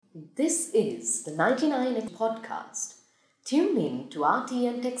This is the 99 podcast. Tune in to RT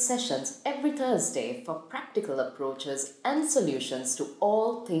and Tech sessions every Thursday for practical approaches and solutions to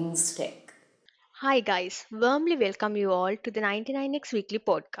all things tech. Hi guys, warmly welcome you all to the 99x Weekly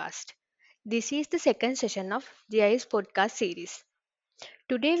Podcast. This is the second session of GIS podcast series.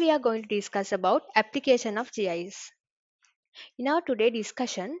 Today we are going to discuss about application of GIS. In our today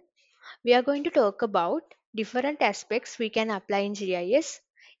discussion, we are going to talk about different aspects we can apply in GIS,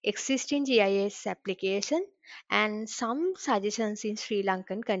 existing GIS application, and some suggestions in Sri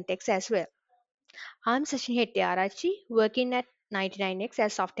Lankan context as well. I'm Sachin Hettiarachi, working at 99x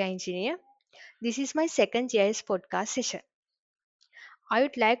as software engineer. This is my second GIS podcast session. I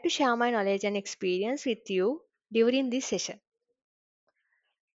would like to share my knowledge and experience with you during this session.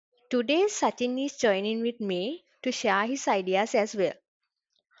 Today, Sachin is joining with me to share his ideas as well.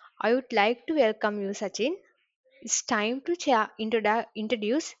 I would like to welcome you, Sachin. It's time to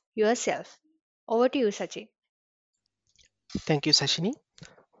introduce yourself. Over to you, Sachin. Thank you, Sashini.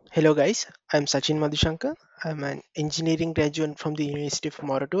 Hello, guys. I'm Sachin Madhushankar. I'm an engineering graduate from the University of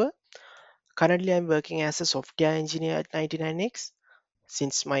Moratuwa. Currently, I'm working as a software engineer at 99X.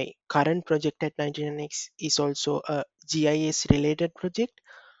 Since my current project at 99X is also a GIS related project,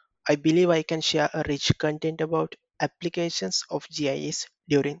 I believe I can share a rich content about applications of GIS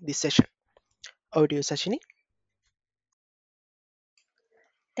during this session. Over to you, Sashini.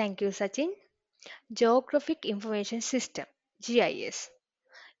 Thank you, Sachin. Geographic Information System (GIS)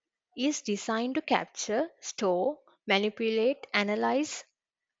 is designed to capture, store, manipulate, analyze,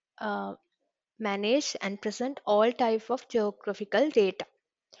 uh, manage, and present all type of geographical data.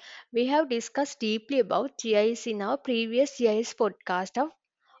 We have discussed deeply about GIS in our previous GIS podcast of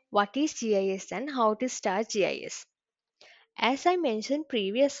what is GIS and how to start GIS. As I mentioned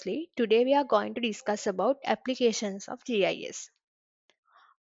previously, today we are going to discuss about applications of GIS.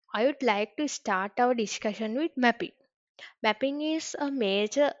 I would like to start our discussion with mapping. Mapping is a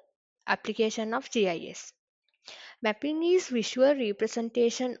major application of GIS. Mapping is visual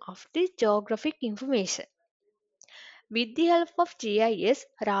representation of the geographic information. With the help of GIS,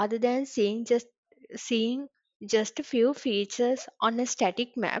 rather than seeing just a few features on a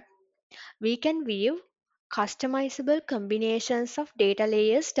static map, we can view customizable combinations of data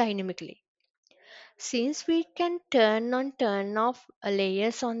layers dynamically. Since we can turn on turn off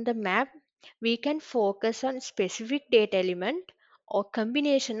layers on the map, we can focus on specific data element or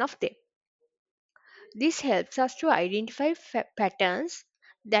combination of them. This helps us to identify patterns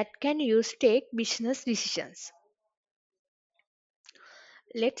that can use to take business decisions.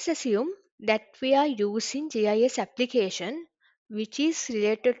 Let's assume that we are using GIS application which is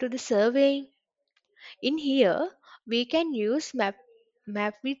related to the surveying. In here, we can use map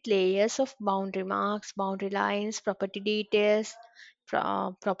with layers of boundary marks, boundary lines, property details,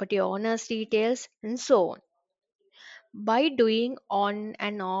 property owners details, and so on. By doing on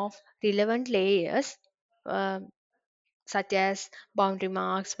and off relevant layers, uh, such as boundary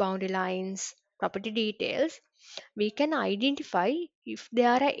marks, boundary lines, property details, we can identify if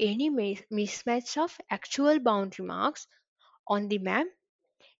there are any mismatch of actual boundary marks on the map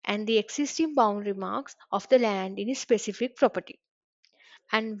and the existing boundary marks of the land in a specific property,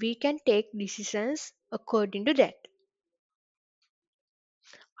 and we can take decisions according to that.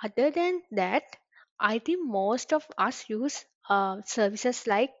 Other than that, I think most of us use services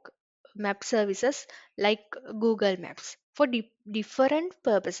like map services like Google Maps for different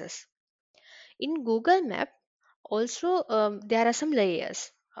purposes. In Google Map, also there are some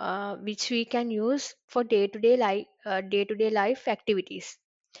layers which we can use for day-to-day life activities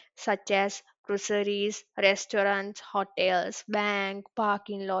such as groceries, restaurants, hotels, bank,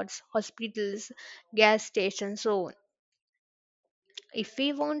 parking lots, hospitals, gas stations, so on. If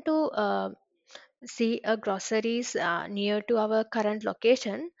we want to see a groceries near to our current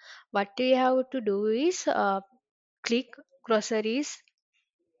location, what we have to do is click groceries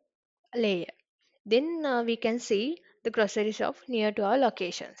layer. Then we can see the grocery shop near to our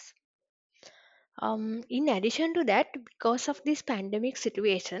locations. In addition to that, because of this pandemic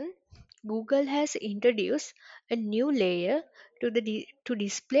situation, Google has introduced a new layer to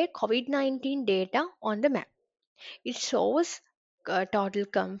display COVID-19 data on the map. It shows total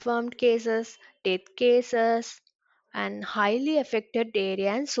confirmed cases, death cases, and highly affected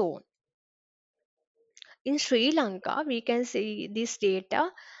area and so on. In Sri Lanka, we can see this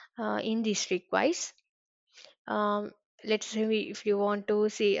data in district wise. Um, let's say if you want to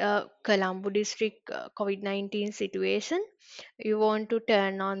see a Colombo district COVID-19 situation, you want to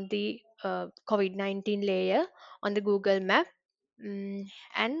turn on the COVID-19 layer on the Google map,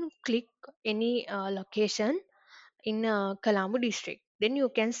 and click any location in Colombo district. Then you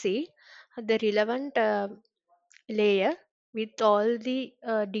can see the relevant layer with all the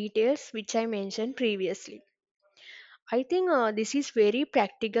details which I mentioned previously. I think this is very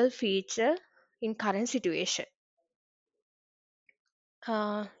practical feature in current situation.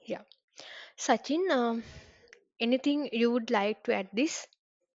 Yeah, Sachin, anything you would like to add this?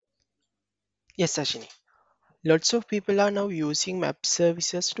 Yes, Sashini. Lots of people are now using map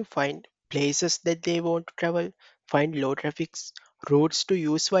services to find places that they want to travel, find low traffic routes to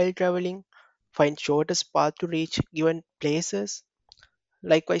use while traveling, find shortest path to reach given places.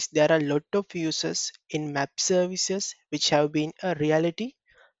 Likewise, there are a lot of uses in map services which have been a reality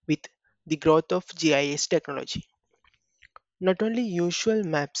with the growth of GIS technology. Not only usual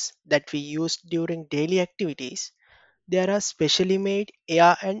maps that we use during daily activities, there are specially made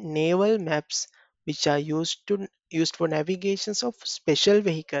air and naval maps which are used for navigations of special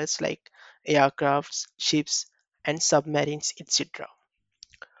vehicles like aircrafts, ships, and submarines, etc.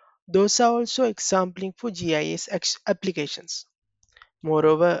 Those are also exempling for GIS applications.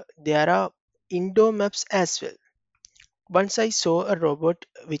 Moreover, there are indoor maps as well. Once I saw a robot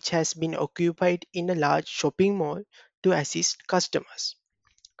which has been occupied in a large shopping mall to assist customers.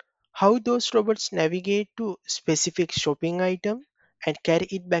 How those robots navigate to specific shopping item and carry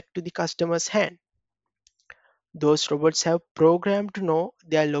it back to the customer's hand. Those robots have programmed to know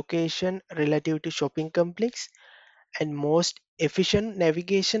their location relative to shopping complex, and most efficient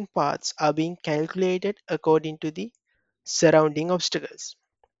navigation paths are being calculated according to the surrounding obstacles.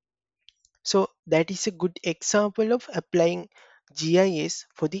 So that is a good example of applying GIS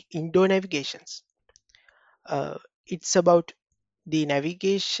for the indoor navigations. Uh, it's about the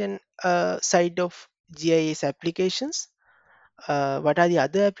navigation side of GIS applications. What are the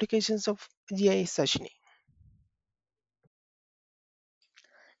other applications of GIS, Sashini?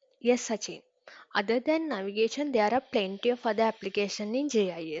 Yes, Sachin. Other than navigation, there are plenty of other applications in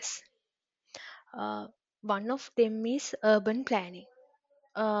GIS. Uh, One of them is urban planning.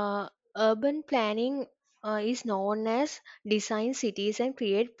 Urban planning is known as design cities and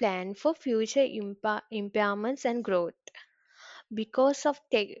create plan for future impairments and growth. Because of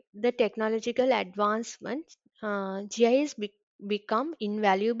the technological advancement, GIS become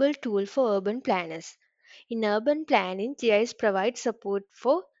invaluable tool for urban planners. In urban planning, GIS provides support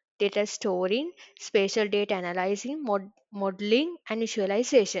for data storing, spatial data analyzing, modeling, and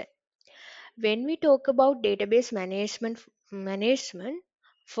visualization. When we talk about database management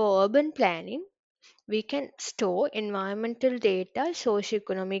for urban planning, we can store environmental data,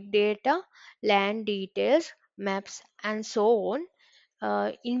 socioeconomic data, land details, maps, and so on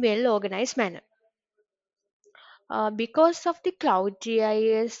in well organized manner. Because of the cloud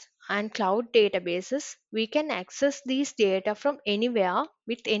GIS and cloud databases, we can access these data from anywhere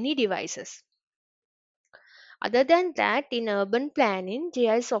with any devices. Other than that, in urban planning,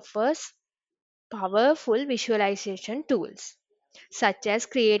 GIS offers powerful visualization tools such as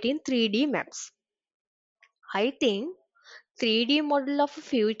creating 3D maps. I think 3D model of a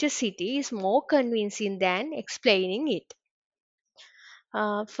future city is more convincing than explaining it.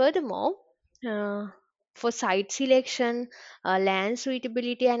 Furthermore, uh, for site selection, land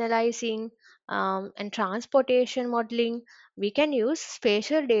suitability analyzing, and transportation modeling, we can use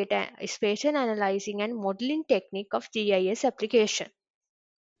spatial analyzing and modeling technique of GIS application.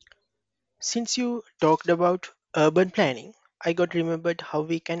 Since you talked about urban planning, I got remembered how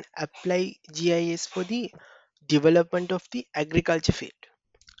we can apply GIS for the development of the agriculture field.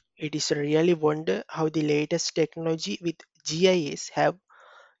 It is a really wonder how the latest technology with GIS have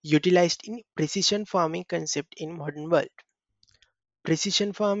utilized in precision farming concept in modern world.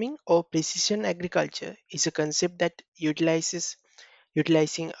 Precision farming or precision agriculture is a concept that utilizing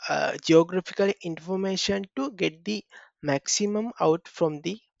geographical information to get the maximum out from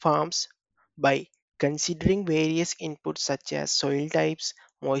the farms by considering various inputs such as soil types,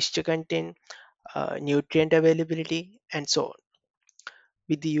 moisture content, nutrient availability, and so on.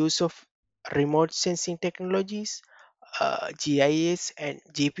 With the use of remote sensing technologies, GIS, and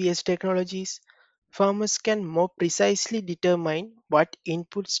GPS technologies, farmers can more precisely determine what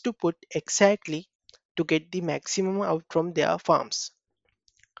inputs to put exactly to get the maximum out from their farms.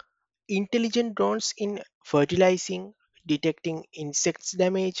 Intelligent drones in fertilizing, detecting insects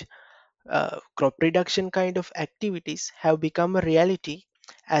damage, crop reduction kind of activities have become a reality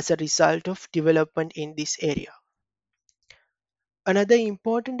as a result of development in this area. Another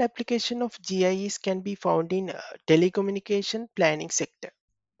important application of GIS can be found in telecommunication planning sector.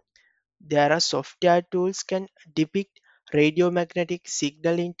 There are software tools can depict radiomagnetic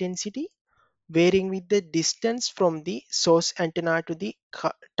signal intensity varying with the distance from the source antenna to the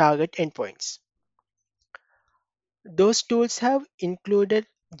target endpoints. Those tools have included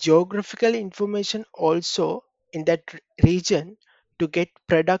geographical information also in that region to get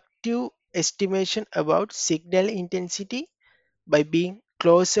productive estimation about signal intensity by being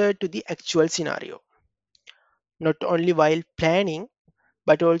closer to the actual scenario, not only while planning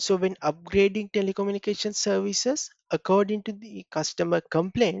but also when upgrading telecommunication services according to the customer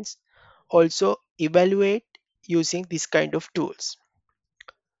complaints. Also evaluate using this kind of tools.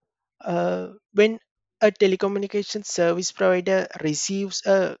 When a telecommunication service provider receives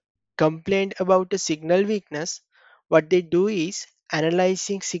a complaint about a signal weakness, what they do is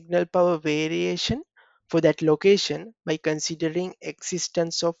analyzing signal power variation for that location by considering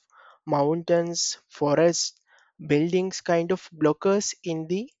existence of mountains, forests, buildings kind of blockers in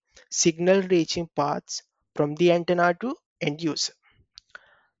the signal reaching paths from the antenna to end user.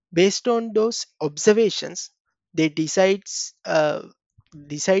 Based on those observations, they decide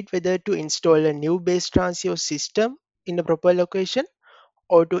whether to install a new base transceiver system in a proper location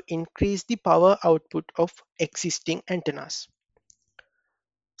or to increase the power output of existing antennas.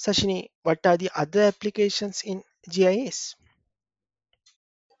 Sashini, what are the other applications in GIS?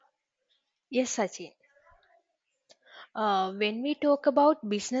 Yes, Sachin. When we talk about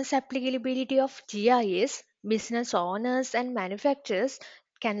business applicability of GIS, business owners and manufacturers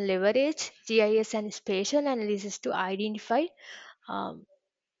can leverage GIS and spatial analysis to identify um,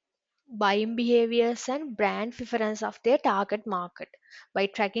 buying behaviors and brand preference of their target market by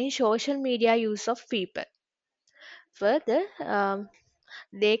tracking social media use of people. Further,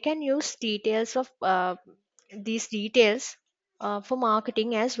 they can use details of these details for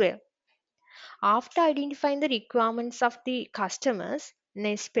marketing as well. After identifying the requirements of the customers in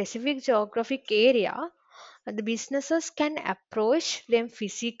a specific geographic area, the businesses can approach them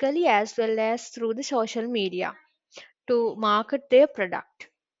physically as well as through the social media to market their product.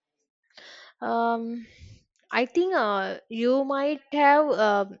 Um, I think you might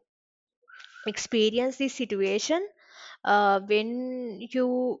have experienced this situation when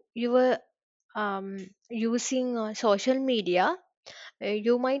you were using social media.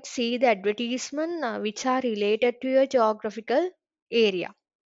 You might see the advertisement which are related to your geographical area.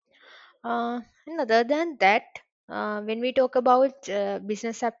 And other than that, when we talk about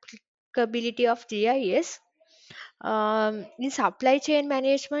business applicability of GIS, in supply chain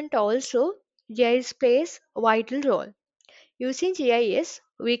management also, GIS plays a vital role. Using GIS,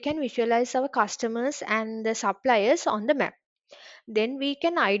 we can visualize our customers and the suppliers on the map. Then we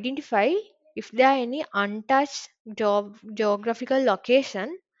can identify if there are any untouched geographical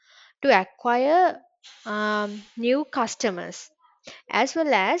location to acquire new customers, as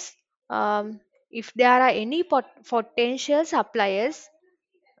well as um, if there are any potential suppliers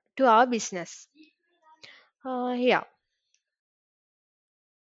to our business. Yeah.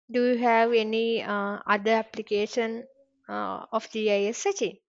 Do you have any other application of GIS,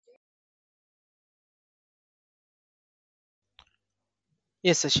 Sachin?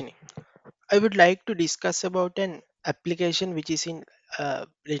 Yes, Sashini. I would like to discuss about an application which is in a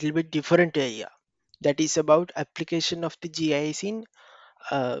little bit different area. That is about application of the GIS in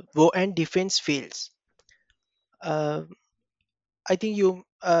war and defense fields. Uh, I think you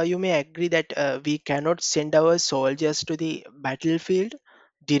may agree that we cannot send our soldiers to the battlefield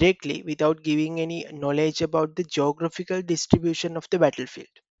directly without giving any knowledge about the geographical distribution of the battlefield.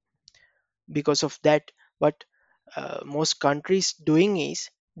 Because of that, what most countries doing is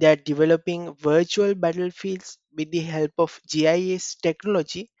they are developing virtual battlefields with the help of GIS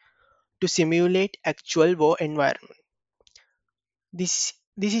technology to simulate actual war environment. This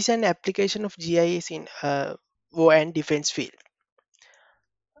is an application of GIS in war and defense field.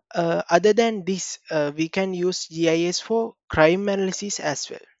 Other than this, we can use GIS for crime analysis as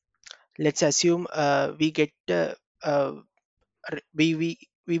well. Let's assume uh, we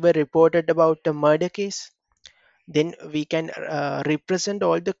were reported about a murder case. Then we can represent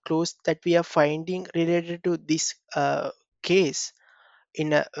all the clues that we are finding related to this case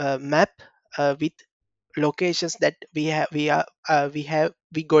in a map with locations that we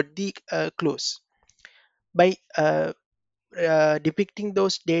got the clues by depicting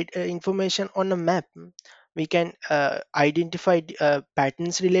those data information on a map. We can identify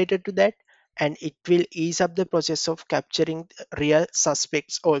patterns related to that, and it will ease up the process of capturing real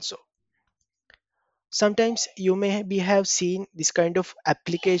suspects also. Sometimes you may be have seen this kind of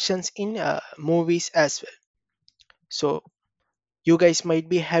applications in movies as well. So you guys might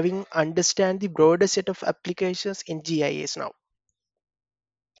be having understand the broader set of applications in GIS now.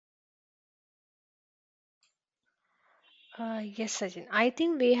 Yes, Sachin. I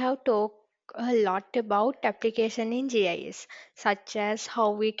think we have talked a lot about application in GIS, such as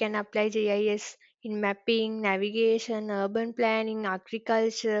how we can apply GIS in mapping, navigation, urban planning,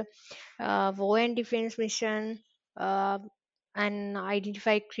 agriculture, war and defense mission, uh, and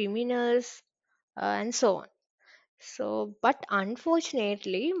identify criminals, and so on. So, but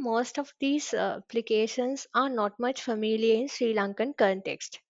unfortunately, most of these applications are not much familiar in Sri Lankan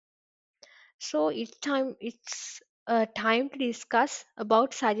context. So it's time to discuss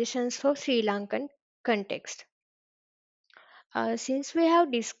about suggestions for Sri Lankan context. Since we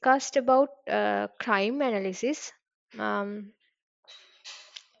have discussed about crime analysis, um,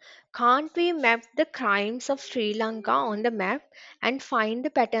 can't we map the crimes of Sri Lanka on the map and find the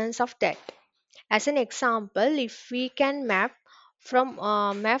patterns of that? As an example, if we can map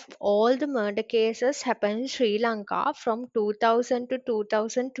all the murder cases happened in Sri Lanka from 2000 to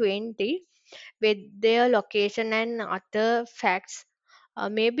 2020 with their location and other facts,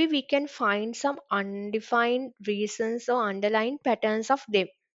 maybe we can find some undefined reasons or underlying patterns of them.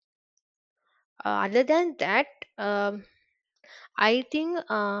 Other than that, um, I think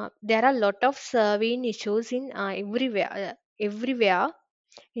there are a lot of surveying issues in everywhere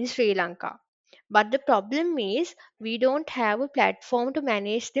in Sri Lanka. But the problem is we don't have a platform to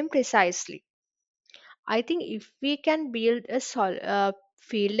manage them precisely. I think if we can build a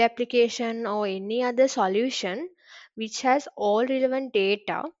field application or any other solution which has all relevant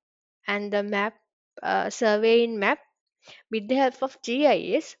data and the map survey in map with the help of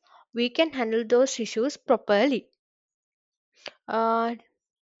GIS, we can handle those issues properly. Uh,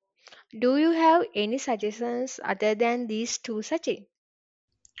 do you have any suggestions other than these two, Sachin?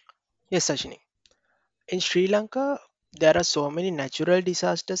 Yes, Sashini. In Sri Lanka, there are so many natural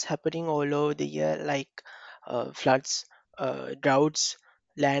disasters happening all over the year, like floods, droughts,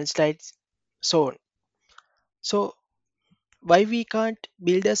 landslides, so on. So, why we can't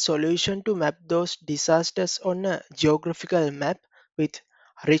build a solution to map those disasters on a geographical map with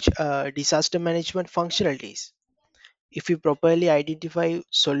rich disaster management functionalities? If we properly identify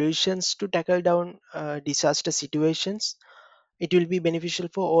solutions to tackle down disaster situations, it will be beneficial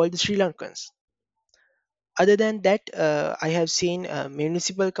for all the Sri Lankans. Other than that, I have seen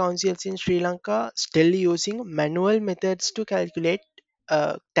municipal councils in Sri Lanka still using manual methods to calculate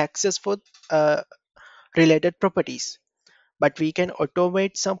taxes for uh, related properties. But we can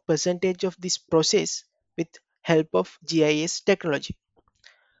automate some percentage of this process with help of GIS technology.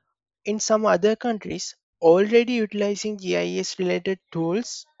 In some other countries, already utilizing GIS related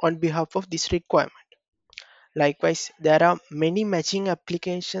tools on behalf of this requirement. Likewise, there are many matching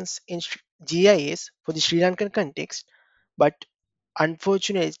applications in GIS for the Sri Lankan context, but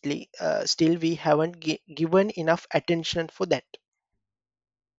unfortunately, still we haven't given enough attention for that.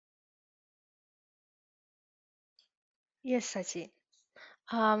 Yes, Sachin.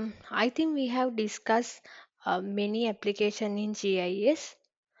 I think we have discussed many application in GIS.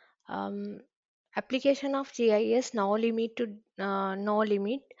 Um, application of GIS no limit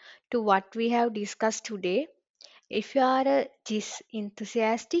to what we have discussed today. If you are a GIS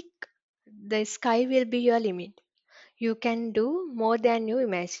enthusiastic, the sky will be your limit. You can do more than you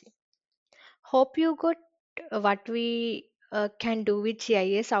imagine. Hope you got what we can do with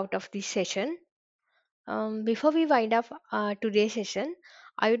GIS out of this session. Before we wind up today's session,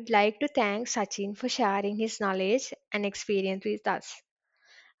 I would like to thank Sachin for sharing his knowledge and experience with us.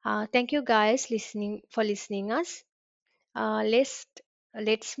 Thank you guys listening us.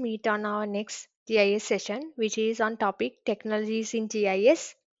 Let's meet on our next GIS session, which is on topic technologies in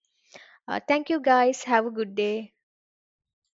GIS. Thank you guys. Have a good day.